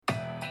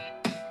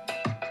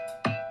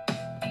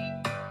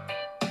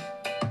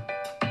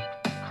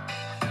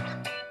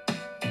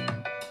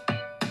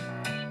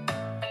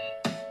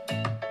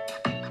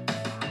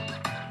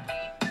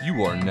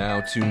You are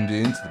now tuned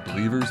in to the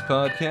Bullievers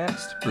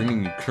podcast,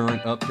 bringing you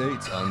current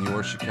updates on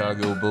your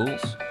Chicago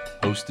Bulls,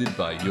 hosted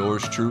by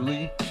yours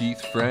truly, Keith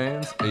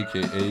Franz,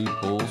 aka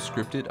Bull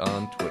Scripted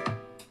on Twitter.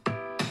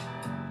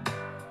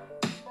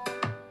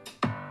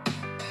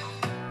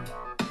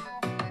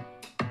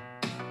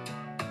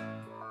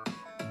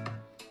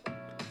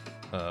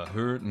 I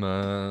hurt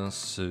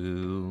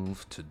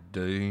myself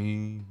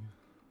today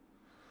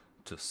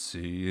to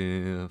see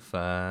if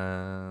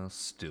I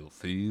still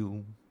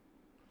feel.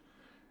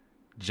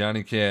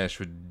 Johnny Cash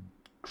would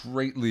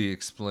greatly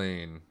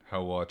explain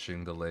how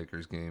watching the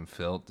Lakers game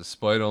felt.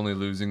 Despite only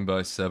losing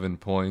by 7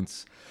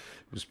 points,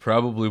 it was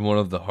probably one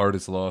of the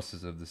hardest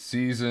losses of the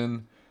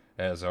season,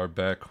 as our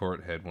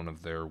backcourt had one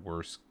of their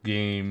worst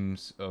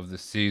games of the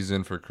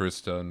season for Chris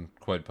Dunn,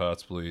 quite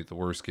possibly the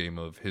worst game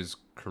of his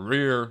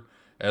career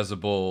as a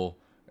Bull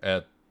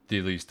at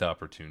the least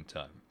opportune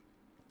time.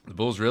 The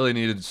Bulls really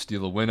needed to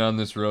steal a win on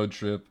this road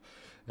trip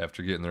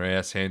after getting their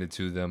ass handed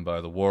to them by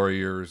the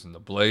Warriors and the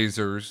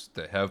Blazers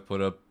that have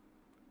put up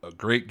a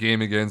great game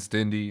against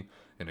Indy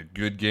and a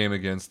good game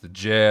against the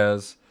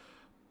Jazz.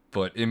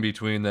 But in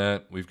between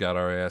that, we've got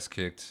our ass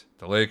kicked.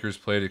 The Lakers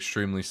played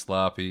extremely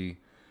sloppy,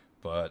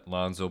 but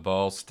Lonzo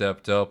Ball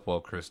stepped up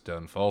while Chris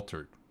Dunn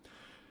faltered.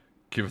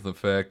 Given the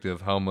fact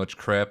of how much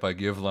crap I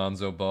give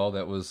Lonzo Ball,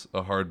 that was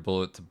a hard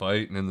bullet to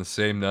bite. And in the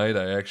same night,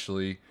 I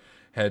actually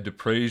had to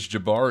praise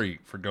Jabari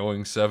for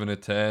going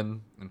 7-10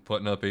 and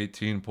putting up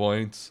 18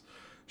 points,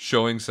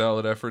 showing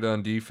solid effort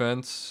on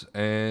defense,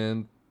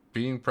 and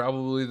being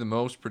probably the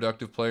most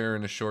productive player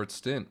in a short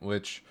stint,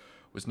 which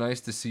was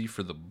nice to see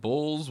for the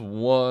Bulls.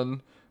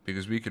 One,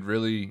 because we could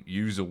really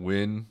use a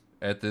win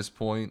at this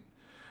point,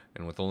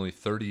 and with only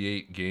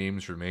 38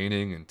 games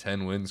remaining and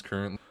 10 wins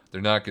currently,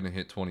 they're not going to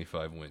hit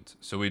 25 wins.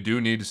 So we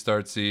do need to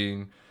start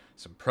seeing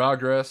some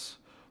progress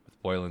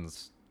with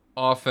Boylen's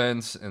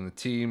offense, and the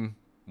team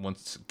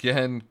once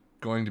again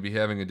going to be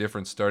having a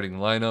different starting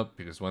lineup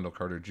because Wendell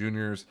Carter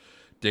Jr.'s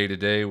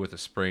day-to-day with a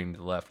sprained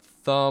left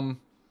thumb.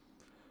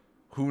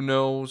 Who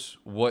knows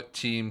what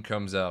team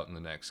comes out in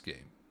the next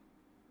game?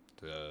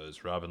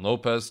 Does Robin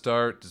Lopez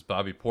start? Does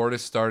Bobby Portis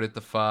start at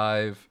the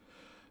 5?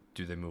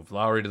 Do they move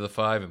Lowry to the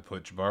 5 and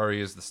put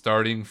Jabari as the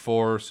starting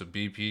 4 so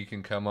BP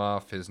can come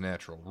off his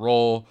natural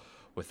role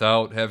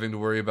without having to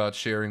worry about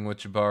sharing with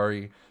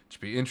Jabari? It should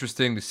be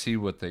interesting to see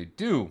what they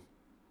do.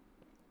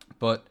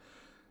 But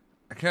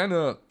I kind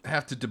of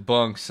have to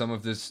debunk some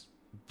of this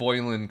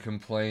Boylen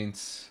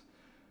complaints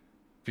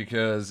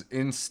because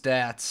in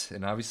stats,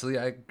 and obviously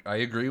I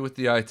agree with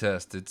the eye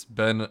test, it's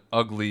been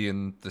ugly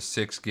in the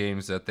 6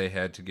 games that they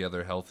had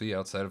together healthy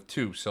outside of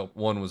 2, so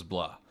 1 was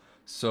blah.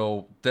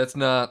 So that's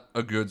not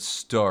a good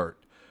start.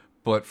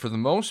 But for the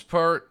most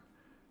part,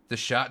 the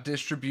shot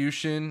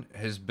distribution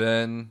has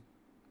been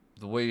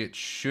the way it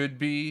should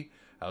be,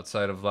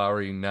 outside of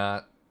Lowry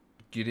not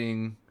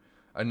getting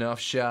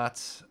enough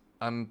shots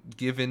on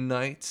given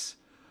nights.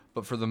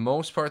 But for the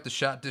most part, the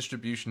shot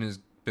distribution has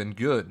been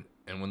good.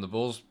 And when the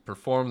Bulls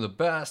perform the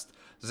best,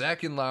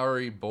 Zach and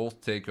Lowry both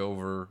take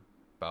over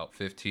about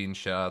 15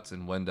 shots,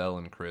 and Wendell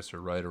and Chris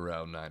are right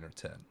around 9 or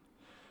 10.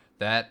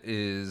 That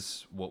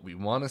is what we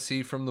want to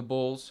see from the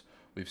Bulls.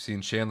 We've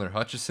seen Chandler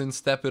Hutchison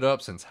step it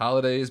up since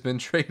Holiday has been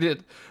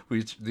traded.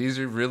 These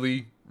are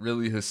really,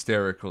 really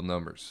hysterical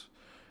numbers.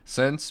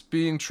 Since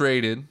being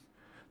traded,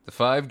 the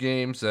 5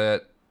 games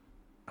that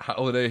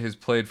Holiday has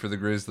played for the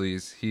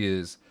Grizzlies, he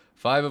is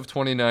 5 of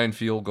 29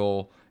 field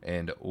goal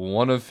and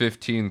 1 of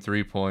 15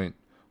 3-point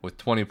with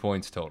 20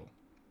 points total.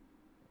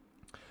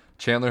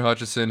 Chandler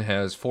Hutchison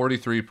has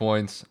 43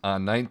 points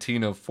on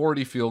 19 of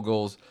 40 field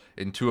goals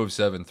and 2 of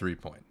 7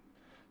 3-point.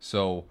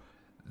 So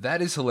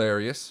that is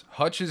hilarious.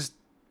 Hutch has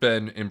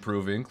been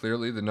improving.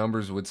 Clearly, the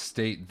numbers would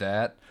state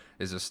that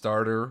as a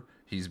starter,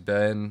 he's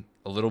been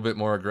a little bit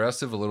more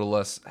aggressive, a little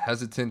less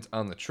hesitant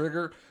on the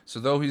trigger. So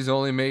though he's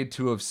only made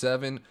 2 of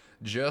 7,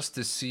 just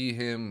to see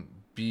him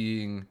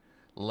being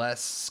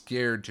less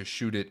scared to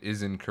shoot it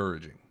is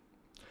encouraging.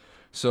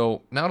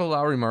 So now to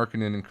Lowry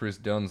Markkanen and Chris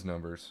Dunn's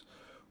numbers,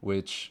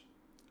 which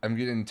I'm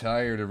getting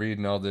tired of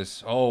reading all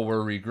this, oh, we're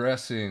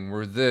regressing,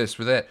 we're this,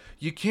 we're that.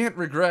 You can't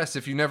regress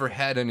if you never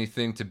had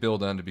anything to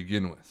build on to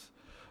begin with.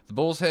 The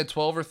Bulls had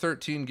 12 or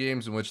 13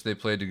 games in which they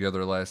played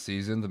together last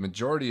season, the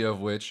majority of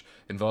which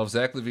involved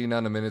Zach LaVine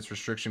on a minutes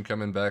restriction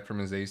coming back from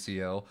his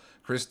ACL,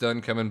 Chris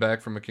Dunn coming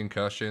back from a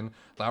concussion,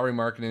 Lowry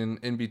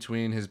Markkanen in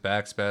between his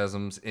back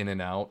spasms in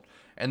and out,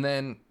 and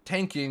then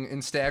tanking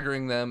and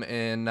staggering them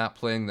and not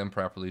playing them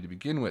properly to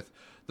begin with.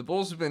 The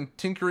Bulls have been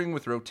tinkering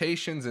with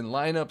rotations and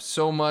lineups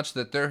so much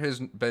that there has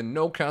been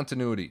no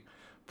continuity,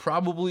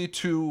 probably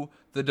to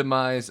the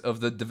demise of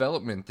the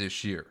development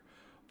this year.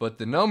 But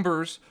the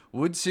numbers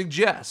would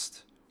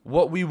suggest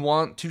what we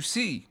want to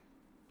see.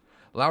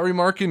 Lowry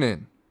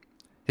Markkanen,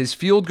 his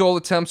field goal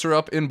attempts are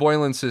up in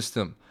Boylen's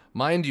system.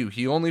 Mind you,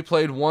 he only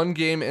played 1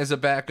 game as a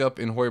backup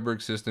in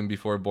Hoiberg's system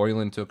before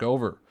Boylen took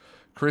over.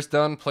 Chris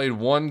Dunn played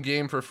 1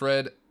 game for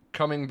Fred,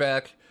 coming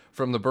back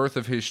from the birth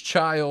of his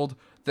child,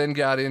 then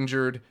got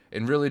injured,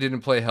 and really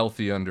didn't play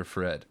healthy under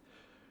Fred.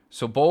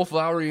 So both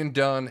Lowry and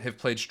Dunn have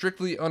played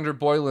strictly under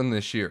Boylan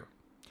this year.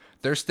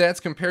 Their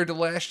stats compared to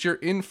last year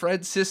in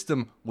Fred's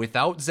system,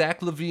 without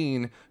Zach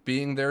LaVine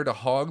being there to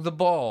hog the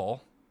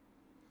ball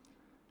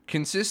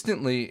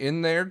consistently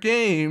in their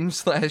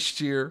games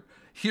last year,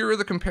 here are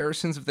the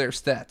comparisons of their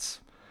stats.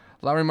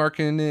 Lauri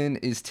Markkanen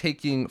is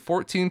taking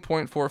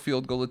 14.4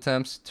 field goal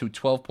attempts to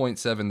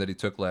 12.7 that he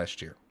took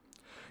last year.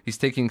 He's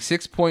taking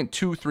 6.2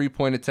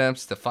 3-point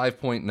attempts to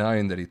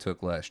 5.9 that he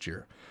took last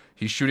year.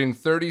 He's shooting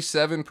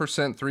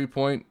 37%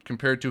 three-point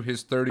compared to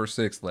his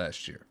 36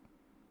 last year.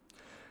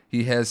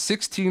 He has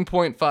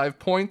 16.5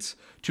 points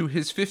to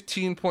his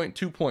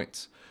 15.2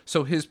 points.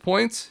 So his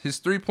points, his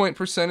three-point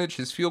percentage,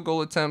 his field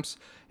goal attempts,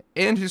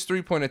 and his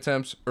three-point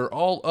attempts are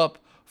all up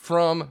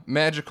from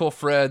Magical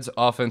Fred's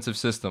offensive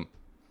system.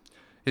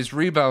 His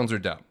rebounds are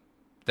down.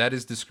 That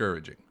is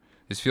discouraging.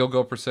 His field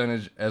goal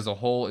percentage as a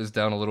whole is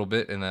down a little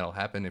bit, and that'll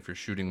happen if you're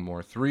shooting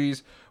more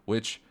threes,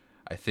 which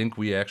I think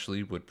we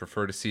actually would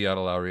prefer to see out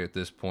of Lowry at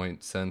this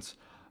point, since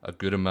a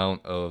good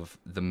amount of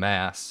the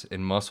mass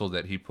and muscle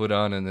that he put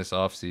on in this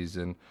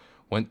offseason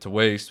went to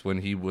waste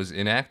when he was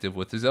inactive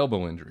with his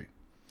elbow injury.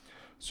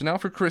 So now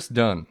for Chris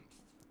Dunn,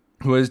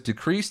 who has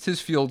decreased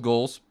his field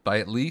goals by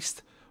at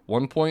least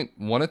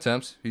 1.1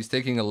 attempts. He's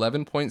taking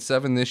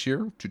 11.7 this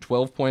year to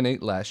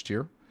 12.8 last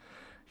year.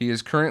 He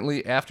is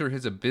currently, after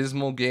his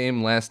abysmal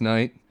game last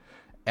night,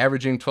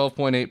 averaging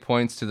 12.8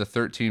 points to the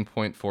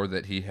 13.4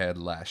 that he had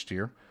last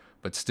year,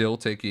 but still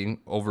taking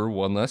over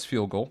one less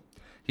field goal.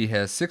 He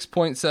has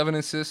 6.7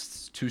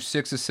 assists to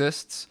 6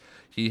 assists.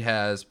 He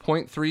has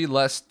 0.3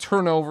 less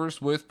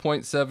turnovers with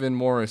 0.7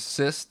 more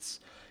assists.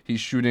 He's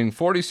shooting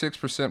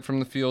 46% from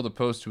the field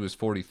opposed to his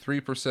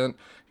 43%.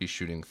 He's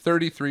shooting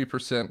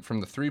 33% from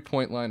the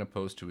three-point line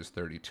opposed to his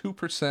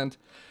 32%.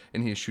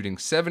 And he is shooting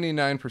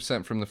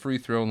 79% from the free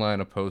throw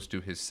line opposed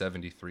to his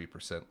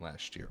 73%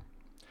 last year.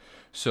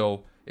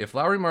 So if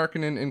Lauri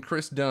Markkanen and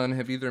Chris Dunn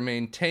have either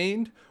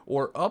maintained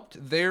or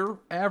upped their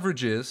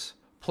averages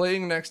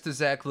playing next to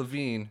Zach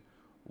LaVine,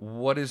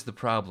 what is the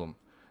problem?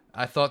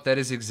 I thought that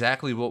is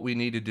exactly what we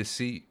needed to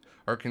see.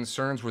 Our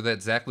concerns were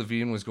that Zach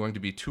LaVine was going to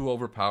be too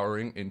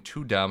overpowering and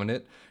too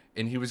dominant,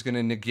 and he was going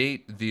to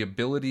negate the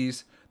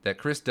abilities that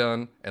Chris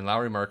Dunn and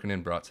Lauri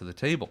Markkanen brought to the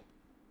table.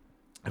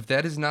 If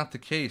that is not the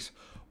case,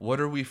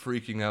 what are we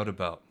freaking out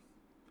about?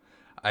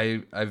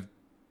 I'm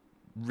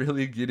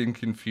really getting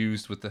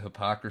confused with the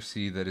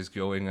hypocrisy that is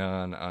going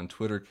on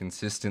Twitter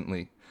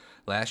consistently.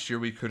 Last year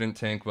we couldn't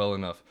tank well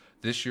enough.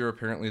 This year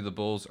apparently the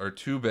Bulls are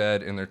too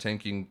bad and they're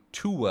tanking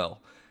too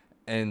well.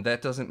 And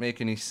that doesn't make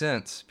any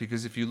sense,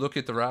 because if you look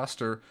at the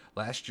roster,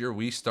 last year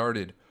we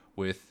started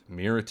with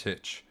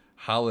Mirotic,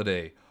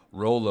 Holiday,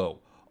 Rolo,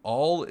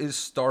 all as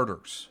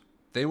starters.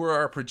 They were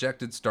our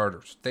projected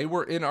starters. They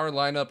were in our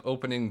lineup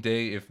opening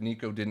day if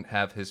Nico didn't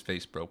have his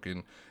face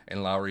broken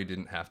and Lowry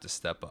didn't have to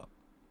step up.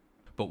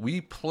 But we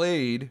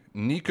played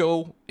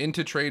Nico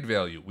into trade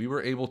value. We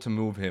were able to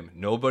move him.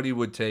 Nobody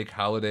would take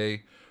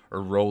Holiday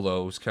or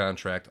Rolo's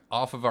contract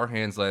off of our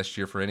hands last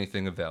year for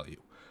anything of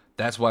value.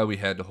 That's why we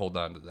had to hold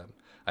on to them.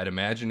 I'd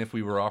imagine if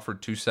we were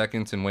offered 2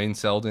 seconds and Wayne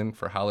Selden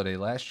for Holiday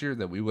last year,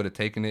 that we would have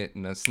taken it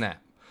in a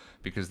snap,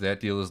 because that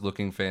deal is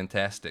looking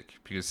fantastic,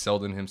 because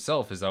Selden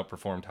himself has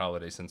outperformed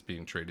Holiday since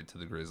being traded to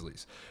the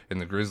Grizzlies. And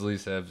the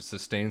Grizzlies have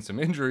sustained some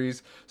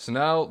injuries, so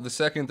now the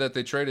second that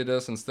they traded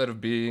us, instead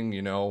of being,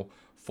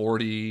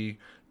 40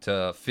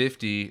 to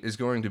 50, is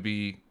going to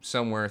be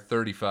somewhere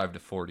 35 to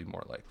 40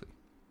 more likely.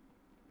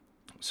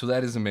 So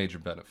that is a major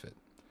benefit.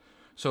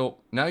 So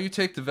now you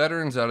take the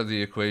veterans out of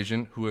the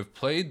equation who have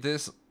played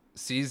this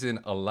season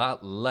a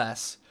lot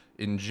less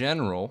in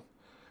general.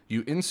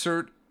 You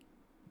insert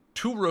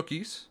 2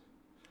 rookies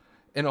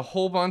and a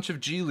whole bunch of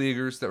G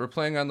Leaguers that were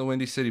playing on the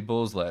Windy City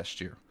Bulls last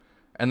year.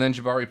 And then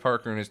Jabari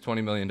Parker and his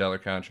 $20 million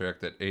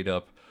contract that ate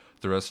up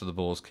the rest of the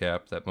Bulls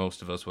cap that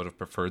most of us would have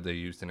preferred they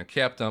used in a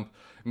cap dump,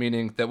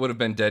 meaning that would have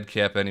been dead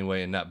cap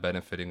anyway and not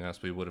benefiting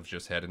us. We would have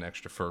just had an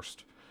extra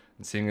first.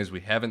 And seeing as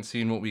we haven't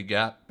seen what we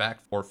got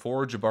back for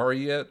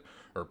Jabari yet,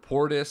 or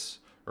Portis,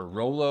 or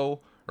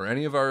Rolo, or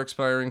any of our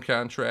expiring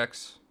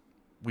contracts,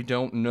 we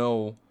don't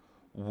know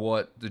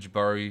what the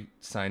Jabari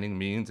signing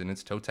means in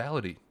its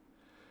totality.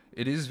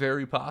 It is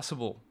very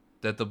possible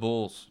that the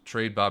Bulls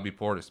trade Bobby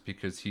Portis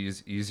because he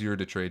is easier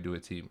to trade to a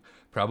team,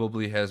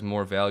 probably has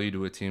more value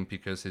to a team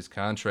because his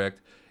contract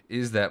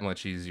is that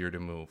much easier to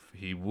move.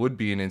 He would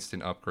be an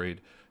instant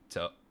upgrade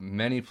to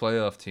many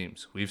playoff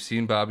teams. We've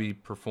seen Bobby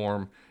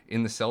perform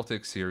in the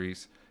Celtics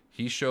series.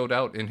 He showed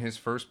out in his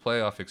first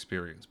playoff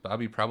experience.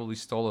 Bobby probably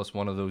stole us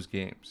one of those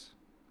games.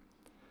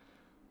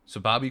 So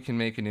Bobby can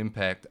make an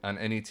impact on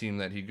any team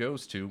that he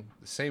goes to,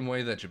 the same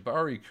way that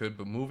Jabari could,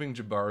 but moving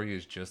Jabari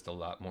is just a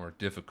lot more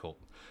difficult.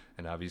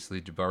 And obviously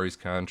Jabari's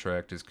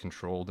contract is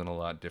controlled in a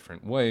lot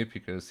different way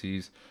because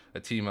he's a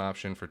team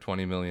option for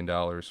 $20 million,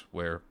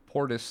 where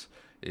Portis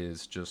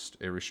is just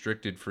a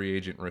restricted free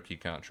agent rookie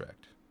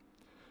contract.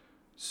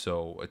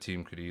 So a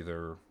team could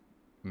either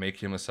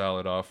make him a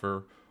solid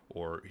offer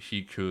or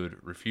he could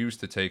refuse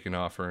to take an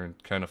offer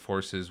and kind of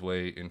force his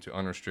way into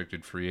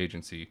unrestricted free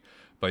agency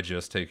by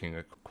just taking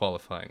a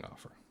qualifying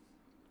offer.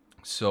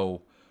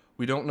 So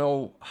we don't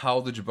know how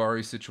the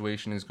Jabari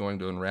situation is going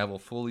to unravel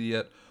fully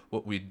yet.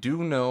 What we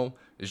do know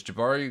is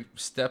Jabari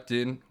stepped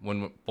in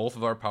when both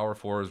of our power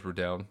forwards were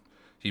down.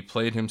 He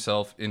played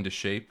himself into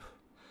shape.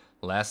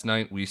 Last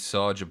night we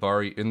saw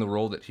Jabari in the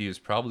role that he is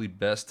probably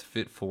best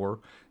fit for,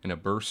 in a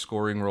burst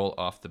scoring role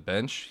off the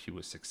bench. He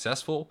was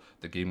successful.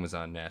 The game was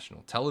on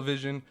national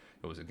television.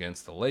 It was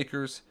against the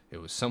Lakers. It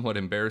was somewhat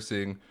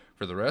embarrassing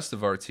for the rest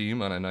of our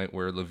team on a night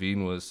where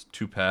Levine was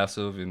too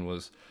passive and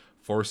was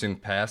forcing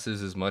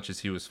passes as much as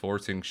he was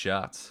forcing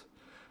shots.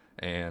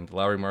 And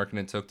Lauri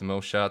Markkanen took the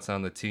most shots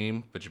on the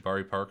team, but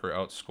Jabari Parker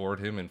outscored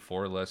him in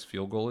 4 less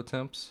field goal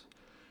attempts.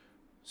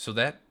 So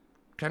that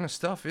kind of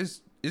stuff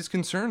is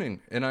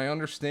concerning, and I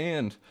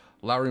understand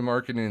Lauri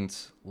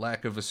Markkanen's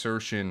lack of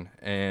assertion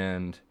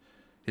and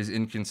his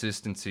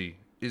inconsistency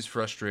is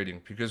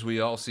frustrating because we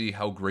all see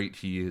how great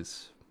he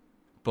is.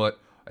 But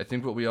I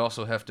think what we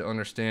also have to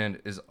understand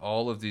is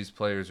all of these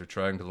players are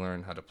trying to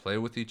learn how to play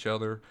with each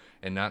other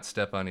and not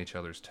step on each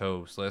other's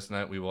toes. Last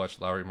night we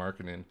watched Lauri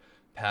Markkanen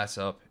pass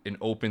up an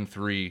open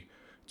 3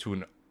 to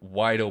an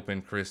wide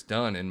open Chris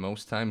Dunn, and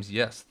most times,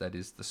 yes, that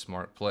is the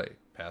smart play.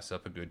 Pass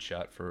up a good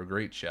shot for a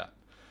great shot.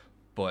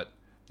 But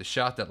the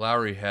shot that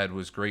Lauri had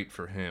was great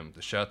for him.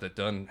 The shot that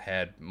Dunn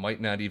had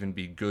might not even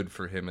be good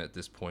for him at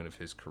this point of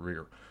his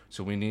career.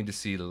 So we need to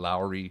see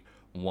Lauri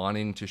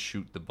wanting to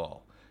shoot the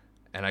ball.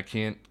 And I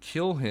can't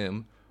kill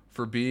him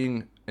for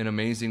being an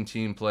amazing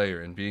team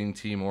player and being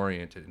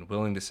team-oriented and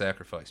willing to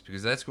sacrifice,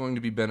 because that's going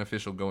to be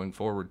beneficial going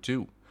forward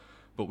too.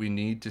 But we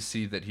need to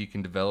see that he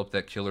can develop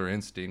that killer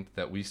instinct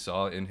that we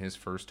saw in his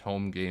first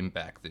home game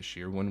back this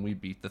year when we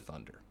beat the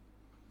Thunder.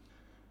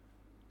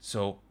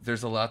 So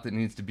there's a lot that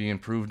needs to be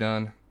improved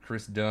on.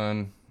 Chris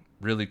Dunn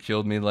really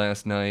killed me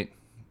last night.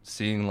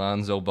 Seeing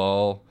Lonzo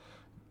Ball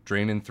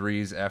draining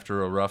threes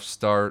after a rough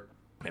start,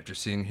 after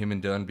seeing him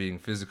and Dunn being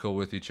physical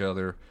with each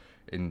other,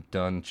 and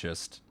Dunn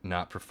just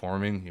not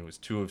performing. He was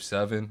 2 of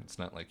 7. It's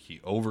not like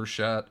he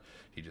overshot.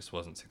 He just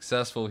wasn't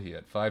successful. He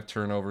had 5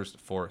 turnovers to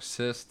 4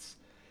 assists.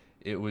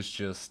 It was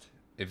just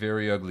a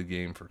very ugly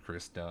game for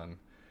Chris Dunn,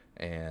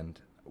 and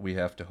we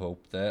have to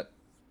hope that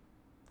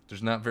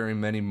there's not very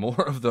many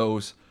more of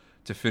those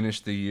to finish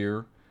the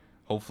year.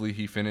 Hopefully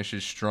he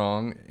finishes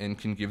strong and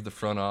can give the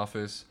front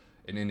office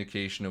an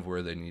indication of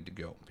where they need to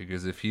go.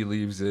 Because if he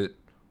leaves it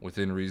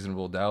within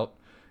reasonable doubt,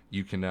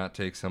 you cannot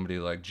take somebody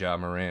like Ja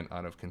Morant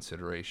out of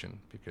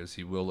consideration, because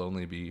he will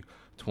only be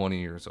 20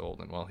 years old.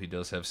 And while he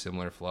does have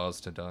similar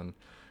flaws to Dunn,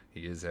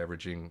 he is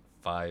averaging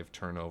 5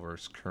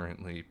 turnovers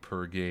currently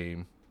per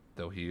game,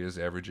 though he is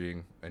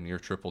averaging a near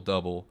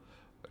triple-double,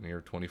 a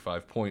near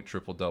 25-point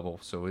triple-double.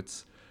 So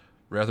it's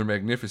rather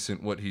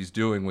magnificent what he's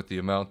doing with the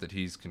amount that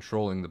he's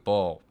controlling the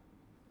ball.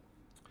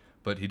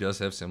 But he does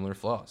have similar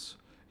flaws.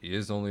 He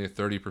is only a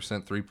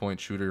 30% three-point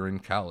shooter in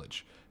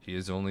college. He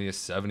is only a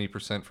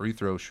 70% free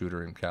throw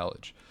shooter in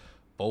college.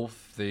 Both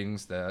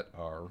things that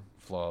are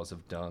flaws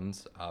of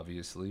Dunn's.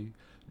 Obviously,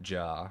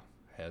 Ja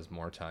has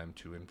more time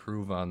to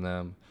improve on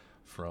them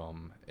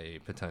from a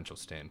potential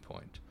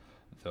standpoint.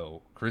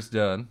 Though Chris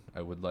Dunn,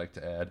 I would like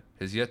to add,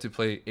 has yet to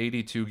play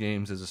 82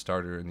 games as a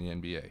starter in the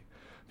NBA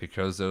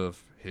because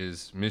of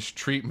his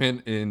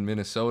mistreatment in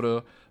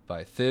Minnesota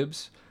by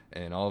Thibs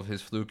and all of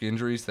his fluke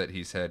injuries that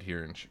he's had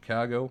here in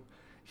Chicago.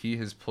 He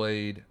has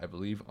played, I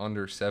believe,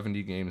 under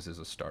 70 games as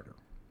a starter.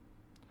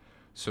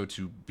 So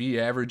to be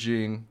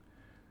averaging,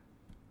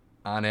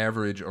 on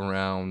average,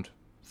 around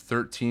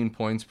 13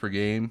 points per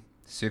game,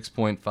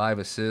 6.5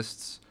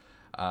 assists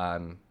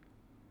on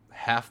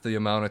half the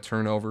amount of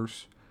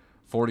turnovers,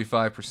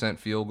 45%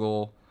 field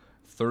goal,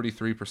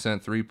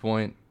 33%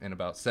 three-point, and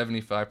about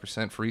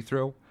 75% free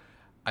throw,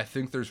 I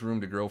think there's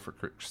room to grow for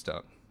Chris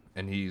Dunn.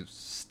 And he's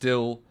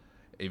still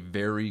a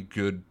very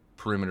good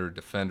perimeter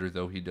defender,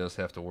 though he does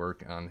have to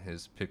work on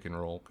his pick and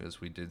roll,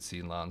 because we did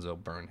see Lonzo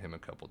burn him a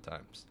couple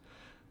times.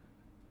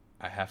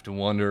 I have to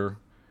wonder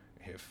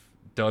if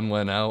Dunn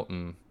went out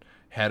and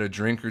had a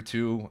drink or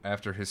two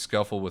after his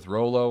scuffle with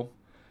Rolo.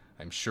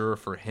 I'm sure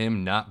for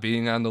him, not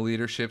being on the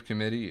leadership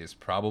committee is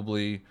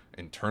probably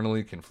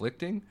internally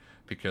conflicting,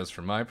 because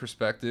from my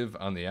perspective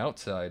on the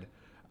outside,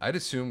 I'd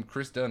assume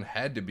Chris Dunn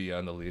had to be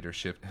on the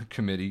leadership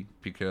committee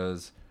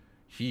because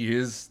he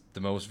is the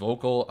most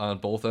vocal on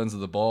both ends of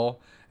the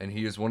ball, and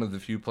he is one of the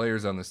few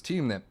players on this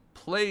team that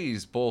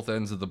plays both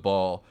ends of the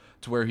ball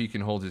to where he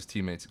can hold his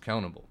teammates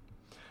accountable.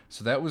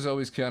 So that was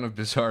always kind of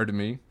bizarre to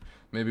me.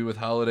 Maybe with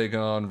Holiday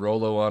gone,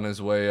 Rolo on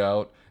his way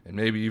out, and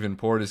maybe even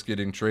Portis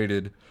getting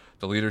traded,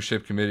 the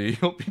leadership committee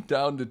will be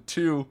down to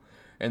 2,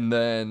 and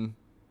then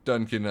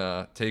Dunn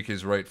can take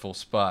his rightful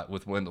spot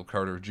with Wendell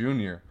Carter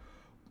Jr.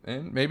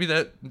 And maybe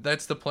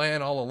that's the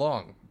plan all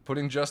along.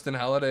 Putting Justin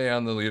Holiday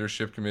on the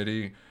leadership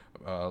committee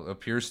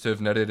appears to have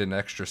netted an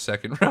extra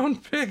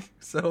second-round pick.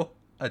 So,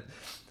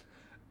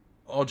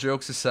 all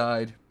jokes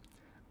aside,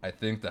 I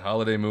think the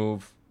Holiday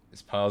move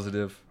is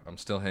positive. I'm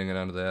still hanging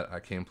on to that. I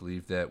can't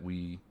believe that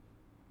we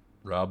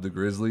robbed the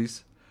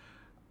Grizzlies.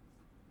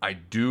 I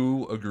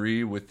do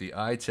agree with the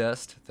eye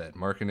test that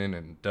Markkanen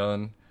and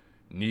Dunn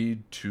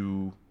need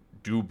to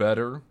do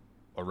better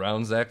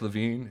around Zach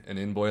LaVine and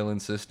in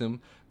Boylan's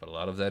system, but a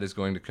lot of that is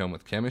going to come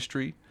with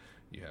chemistry.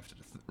 You have to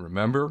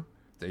remember,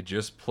 they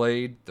just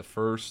played the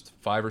first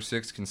 5 or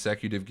 6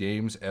 consecutive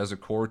games as a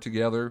core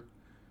together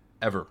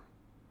ever.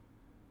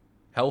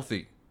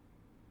 Healthy.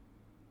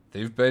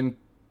 They've been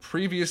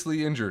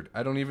previously injured.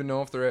 I don't even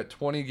know if they're at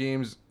 20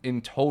 games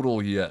in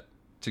total yet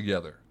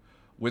together.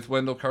 With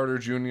Wendell Carter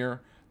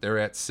Jr., they're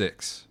at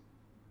 6.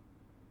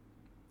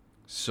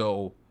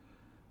 So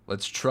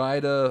let's try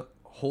to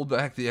hold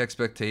back the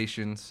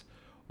expectations.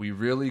 We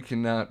really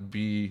cannot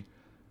be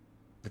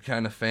the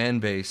kind of fan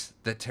base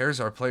that tears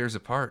our players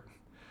apart.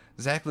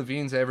 Zach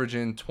LaVine's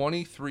averaging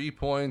 23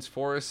 points,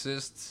 4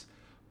 assists,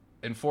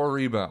 and 4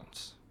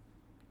 rebounds.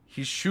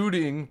 He's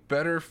shooting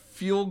better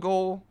field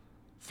goal,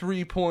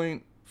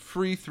 3-point,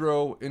 free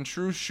throw, and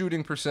true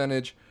shooting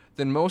percentage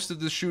than most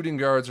of the shooting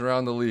guards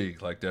around the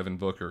league, like Devin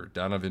Booker,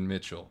 Donovan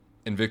Mitchell,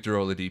 and Victor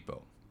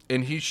Oladipo.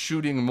 And he's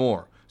shooting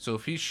more. So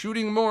if he's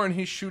shooting more and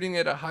he's shooting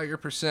at a higher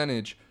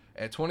percentage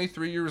at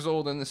 23 years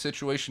old in the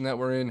situation that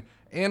we're in,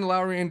 and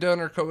Lowry and Dunn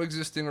are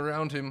coexisting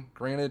around him,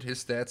 granted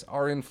his stats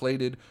are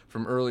inflated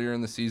from earlier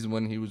in the season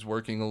when he was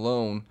working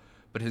alone,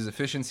 but his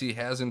efficiency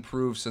has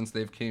improved since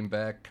they've came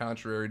back,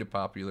 contrary to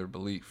popular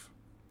belief.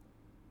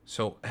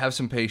 So have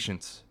some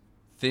patience.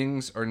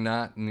 Things are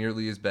not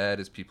nearly as bad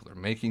as people are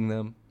making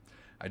them.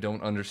 I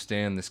don't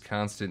understand this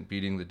constant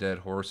beating the dead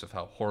horse of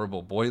how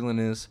horrible Boylan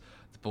is.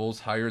 The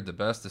Bulls hired the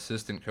best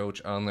assistant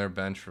coach on their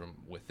bench from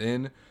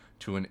within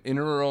to an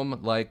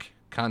interim-like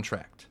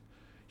contract.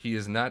 He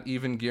is not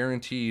even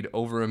guaranteed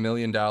over $1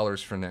 million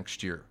for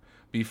next year.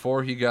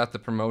 Before he got the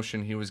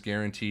promotion, he was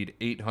guaranteed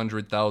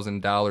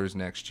 $800,000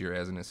 next year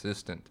as an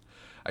assistant.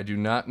 I do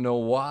not know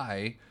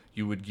why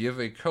you would give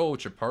a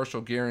coach a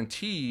partial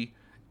guarantee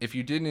if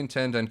you didn't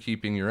intend on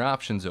keeping your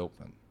options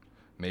open.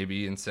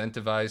 Maybe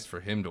incentivized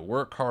for him to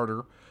work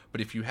harder,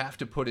 but if you have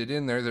to put it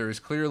in there, there is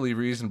clearly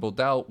reasonable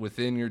doubt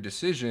within your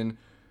decision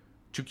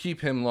to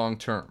keep him long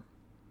term.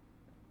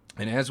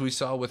 And as we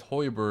saw with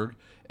Hoiberg,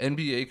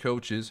 NBA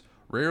coaches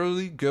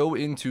rarely go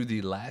into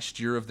the last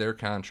year of their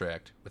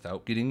contract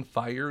without getting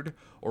fired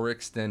or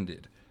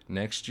extended.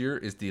 Next year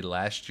is the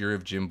last year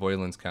of Jim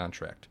Boylan's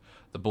contract.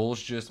 The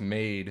Bulls just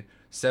made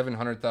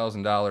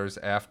 $700,000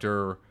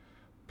 after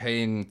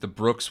paying the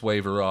Brooks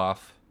waiver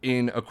off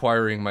in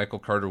acquiring Michael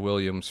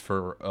Carter-Williams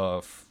for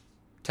a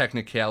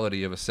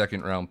technicality of a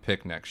second-round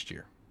pick next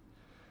year.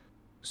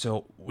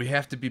 So we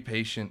have to be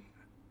patient,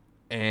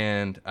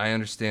 and I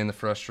understand the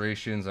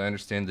frustrations, I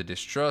understand the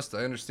distrust,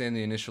 I understand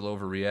the initial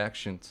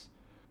overreactions.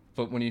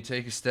 But when you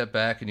take a step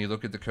back and you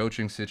look at the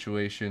coaching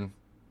situation,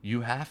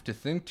 you have to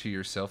think to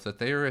yourself that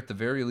they are at the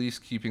very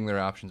least keeping their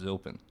options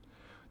open.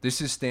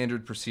 This is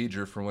standard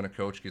procedure for when a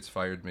coach gets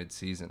fired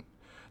mid-season.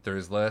 There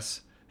is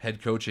less head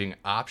coaching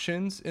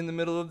options in the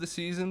middle of the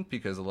season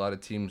because a lot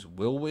of teams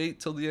will wait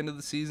till the end of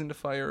the season to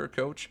fire a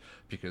coach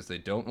because they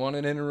don't want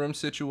an interim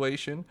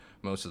situation.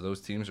 Most of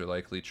those teams are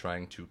likely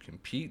trying to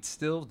compete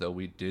still, though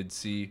we did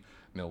see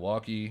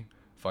Milwaukee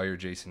fire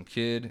Jason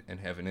Kidd and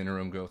have an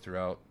interim go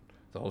throughout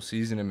the whole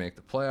season and make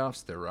the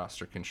playoffs. Their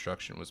roster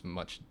construction was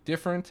much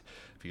different.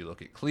 If you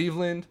look at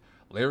Cleveland,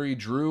 Larry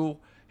Drew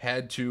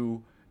had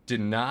to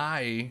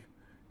deny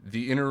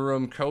the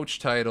interim coach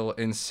title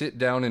and sit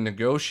down and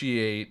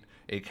negotiate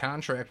a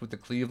contract with the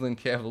Cleveland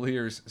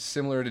Cavaliers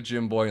similar to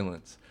Jim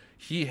Boylan's.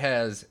 He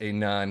has a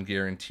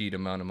non-guaranteed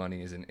amount of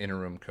money as an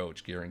interim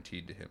coach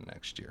guaranteed to him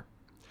next year.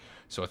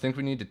 So I think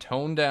we need to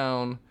tone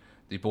down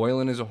the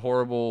Boylan is a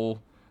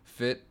horrible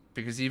fit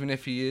because even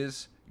if he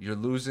is, you're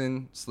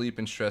losing sleep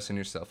and stressing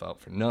yourself out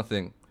for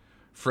nothing.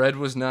 Fred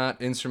was not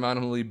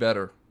insurmountably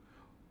better.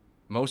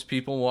 Most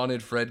people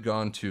wanted Fred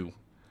gone too.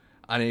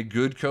 On a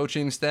good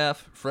coaching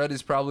staff, Fred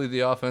is probably the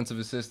offensive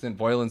assistant,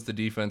 Boylan's the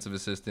defensive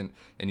assistant,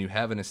 and you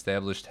have an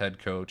established head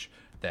coach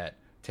that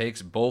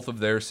takes both of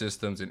their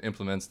systems and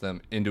implements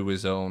them into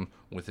his own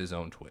with his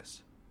own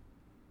twist.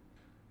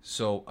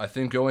 So I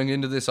think going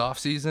into this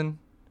offseason,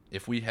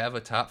 if we have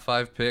a top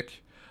 5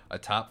 pick, a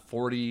top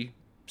 40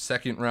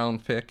 second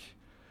round pick,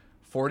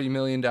 $40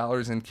 million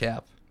in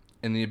cap,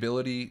 and the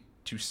ability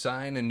to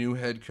sign a new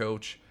head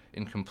coach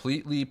and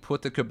completely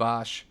put the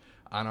kibosh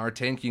on our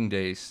tanking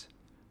days,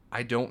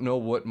 I don't know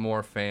what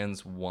more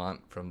fans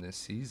want from this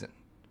season.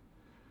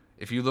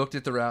 If you looked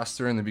at the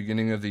roster in the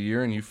beginning of the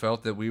year and you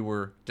felt that we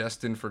were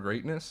destined for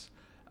greatness,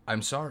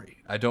 I'm sorry.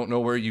 I don't know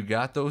where you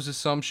got those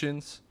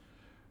assumptions.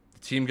 The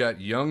team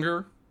got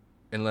younger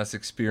and less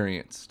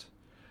experienced.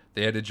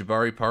 They had a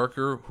Jabari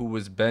Parker who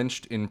was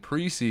benched in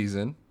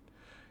preseason,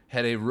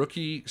 had a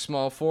rookie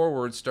small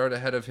forward start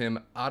ahead of him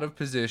out of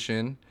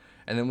position,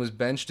 and then was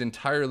benched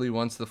entirely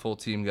once the full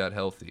team got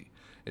healthy.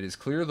 It is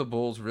clear the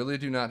Bulls really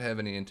do not have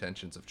any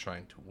intentions of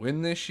trying to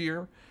win this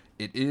year.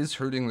 It is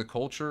hurting the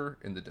culture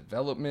and the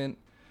development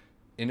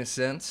in a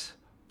sense,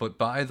 but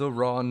by the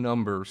raw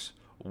numbers,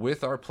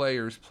 with our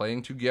players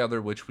playing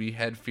together, which we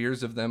had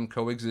fears of them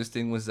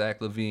coexisting with Zach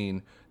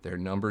LaVine, their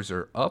numbers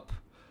are up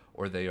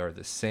or they are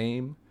the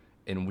same,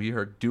 and we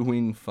are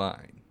doing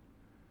fine.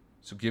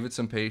 So give it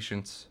some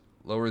patience,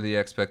 lower the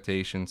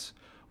expectations.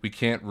 We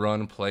can't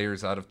run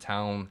players out of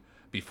town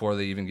before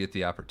they even get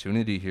the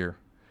opportunity here.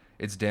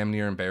 It's damn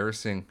near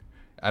embarrassing.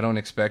 I don't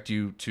expect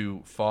you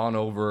to fawn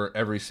over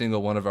every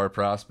single one of our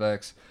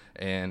prospects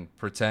and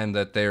pretend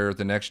that they're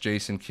the next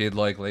Jason Kidd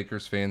like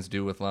Lakers fans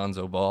do with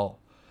Lonzo Ball.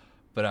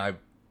 But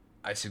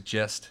I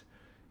suggest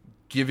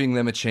giving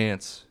them a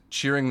chance,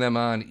 cheering them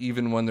on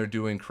even when they're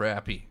doing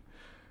crappy.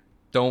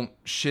 Don't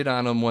shit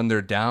on them when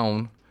they're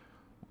down.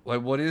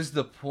 Like, what is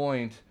the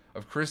point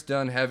of Chris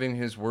Dunn having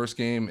his worst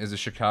game as a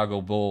Chicago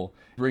Bull,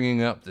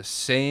 bringing up the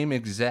same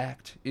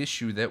exact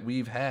issue that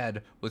we've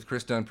had with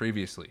Chris Dunn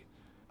previously?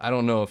 I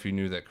don't know if you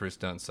knew that Chris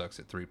Dunn sucks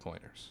at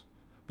three-pointers.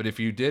 But if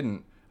you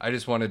didn't, I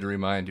just wanted to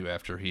remind you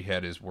after he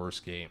had his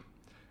worst game.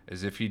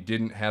 As if he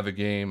didn't have a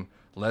game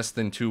less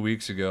than 2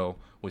 weeks ago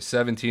with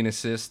 17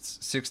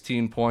 assists,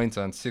 16 points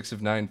on 6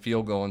 of 9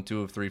 field goal and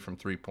 2 of 3 from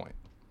three-point.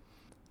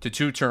 To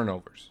 2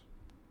 turnovers.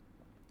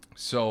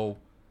 So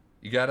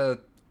you got to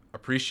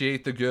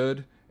appreciate the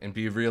good and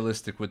be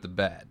realistic with the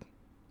bad.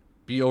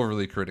 Be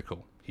overly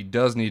critical. He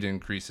does need to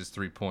increase his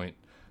three-point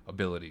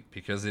ability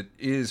because it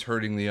is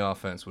hurting the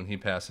offense when he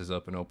passes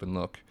up an open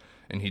look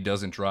and he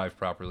doesn't drive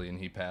properly and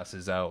he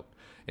passes out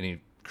and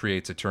he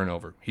creates a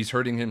turnover. He's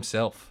hurting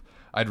himself.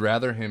 I'd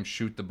rather him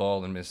shoot the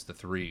ball and miss the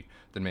three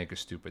than make a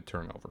stupid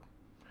turnover.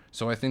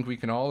 So I think we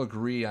can all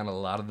agree on a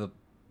lot of the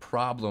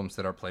problems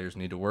that our players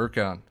need to work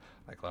on.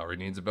 Like Lowry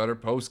needs a better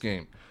post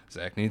game.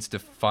 Zach needs to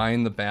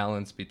find the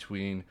balance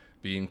between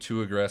being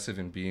too aggressive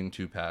and being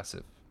too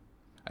passive.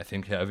 I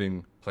think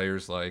having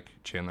players like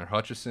Chandler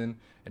Hutchison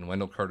and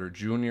Wendell Carter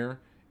Jr.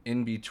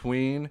 in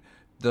between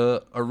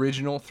the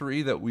original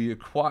 3 that we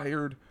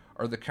acquired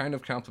are the kind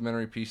of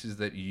complementary pieces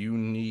that you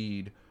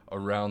need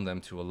around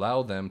them to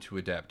allow them to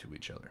adapt to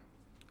each other.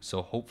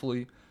 So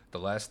hopefully the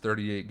last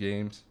 38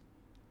 games,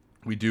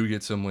 we do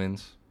get some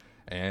wins.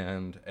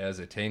 And as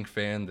a Tank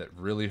fan that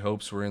really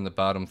hopes we're in the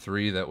bottom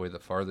 3, that way the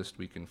farthest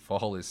we can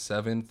fall is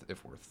 7th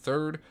if we're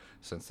 3rd,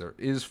 since there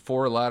is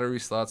 4 lottery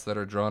slots that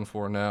are drawn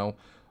for now.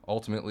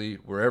 Ultimately,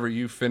 wherever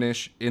you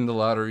finish in the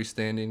lottery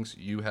standings,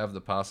 you have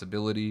the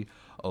possibility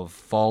of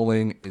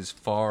falling as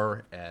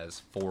far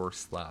as 4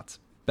 slots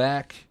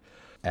back.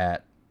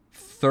 At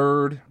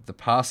 3rd, the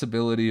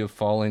possibility of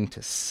falling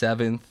to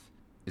 7th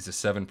is a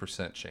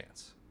 7%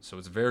 chance. So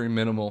it's very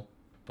minimal,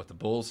 but the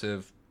Bulls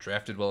have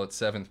drafted well at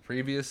 7th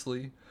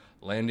previously.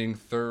 Landing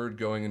 3rd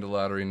going into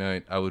lottery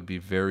night, I would be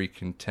very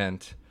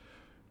content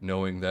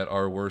knowing that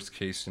our worst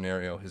case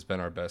scenario has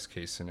been our best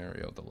case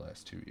scenario the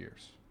last 2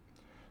 years.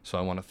 So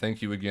I want to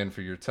thank you again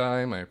for your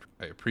time. I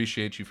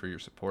appreciate you for your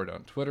support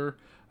on Twitter.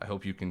 I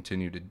hope you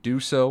continue to do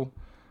so.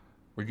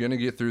 We're going to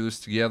get through this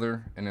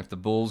together, and if the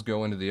Bulls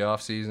go into the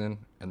offseason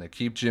and they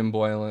keep Jim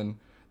Boylan,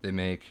 they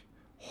make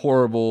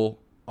horrible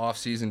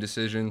offseason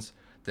decisions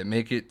that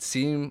make it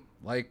seem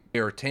like they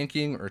are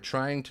tanking or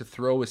trying to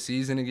throw a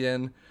season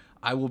again,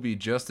 I will be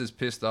just as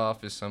pissed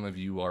off as some of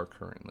you are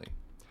currently.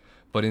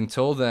 But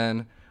until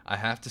then, I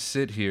have to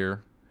sit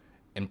here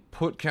and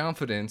put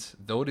confidence,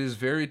 though it is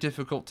very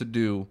difficult to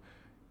do,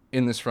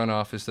 in this front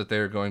office that they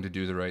are going to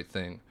do the right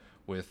thing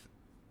with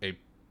a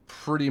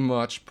pretty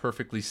much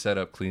perfectly set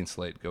up clean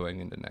slate going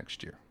into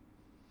next year.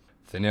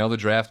 If they nail the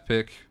draft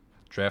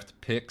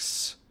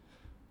picks,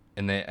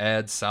 and they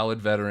add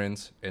solid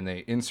veterans, and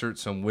they insert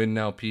some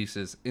win-now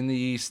pieces in the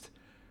East,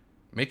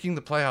 making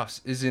the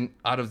playoffs isn't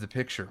out of the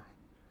picture.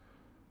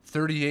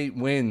 38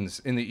 wins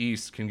in the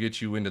East can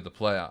get you into the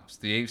playoffs.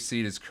 The 8th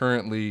seed is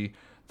currently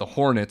the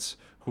Hornets,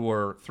 who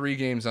are 3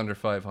 games under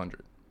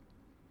 500.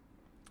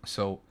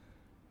 So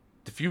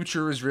the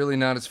future is really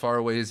not as far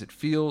away as it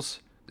feels.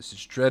 This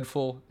is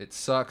dreadful. It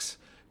sucks.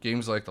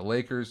 Games like the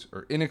Lakers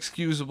are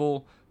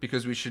inexcusable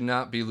because we should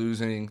not be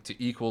losing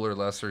to equal or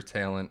lesser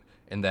talent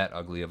in that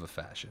ugly of a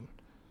fashion.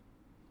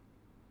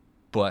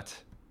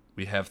 But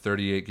we have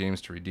 38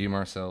 games to redeem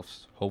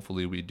ourselves.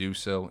 Hopefully we do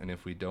so. And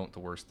if we don't, the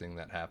worst thing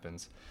that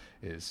happens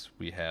is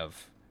we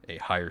have a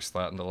higher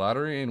slot in the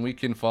lottery and we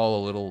can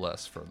fall a little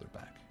less further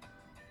back.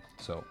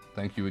 So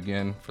thank you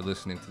again for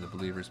listening to the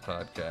Bullievers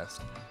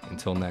podcast.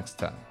 Until next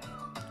time,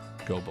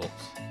 go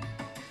Bulls.